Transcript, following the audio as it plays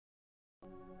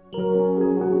If I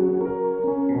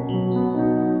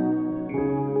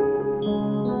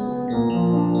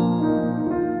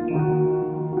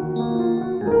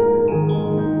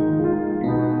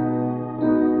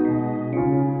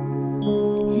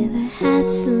had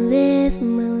to live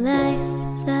my life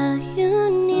without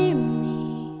you near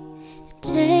me,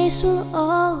 the days will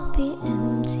all be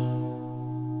empty.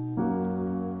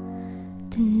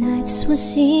 The nights will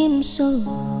seem so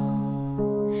long.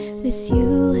 With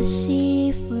you I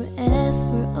see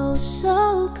forever oh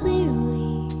so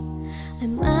clearly. I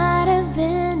might have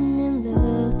been in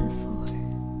love before,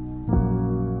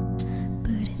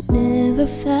 but it never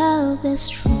felt this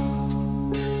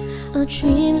strong. Our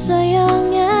dreams are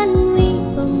young and we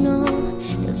both know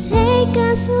they'll take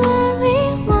us where we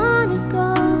wanna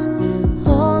go.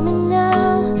 Hold me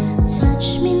now,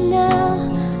 touch me now.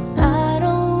 I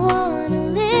don't wanna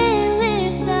live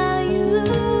without you.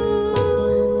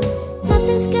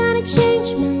 Nothing's gonna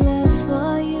change my love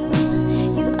for you.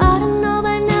 You ought to know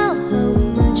by now how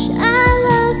much I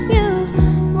love you.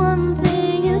 One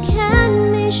thing you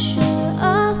can be sure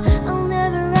of, I'll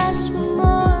never ask for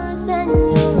more than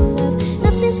you.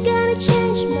 Nothing's gonna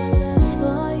change my love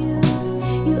for you.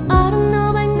 You ought to know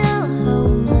by now how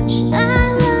much I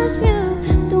love you.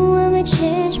 The one may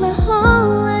change my whole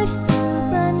life through,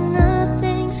 but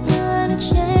nothing's gonna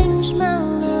change my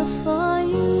love for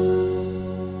you.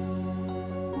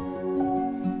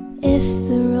 If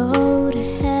the road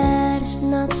ahead is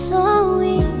not so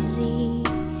easy,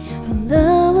 our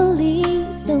love will lead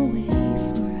the way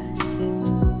for us,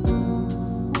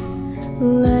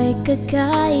 like a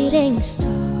guiding star.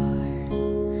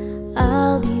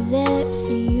 I'll be there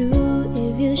for you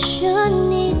if you should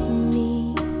need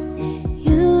me.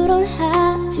 You don't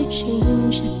have to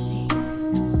change a thing.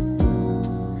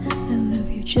 I love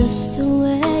you just the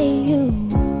way you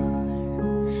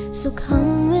are. So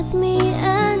come with me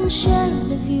and share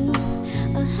the view.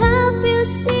 I'll help you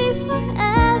see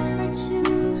forever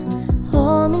too.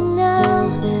 Hold me now,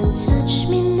 touch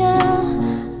me now.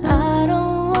 I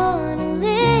don't wanna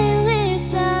live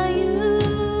without you.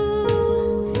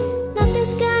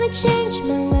 Nothing's gonna change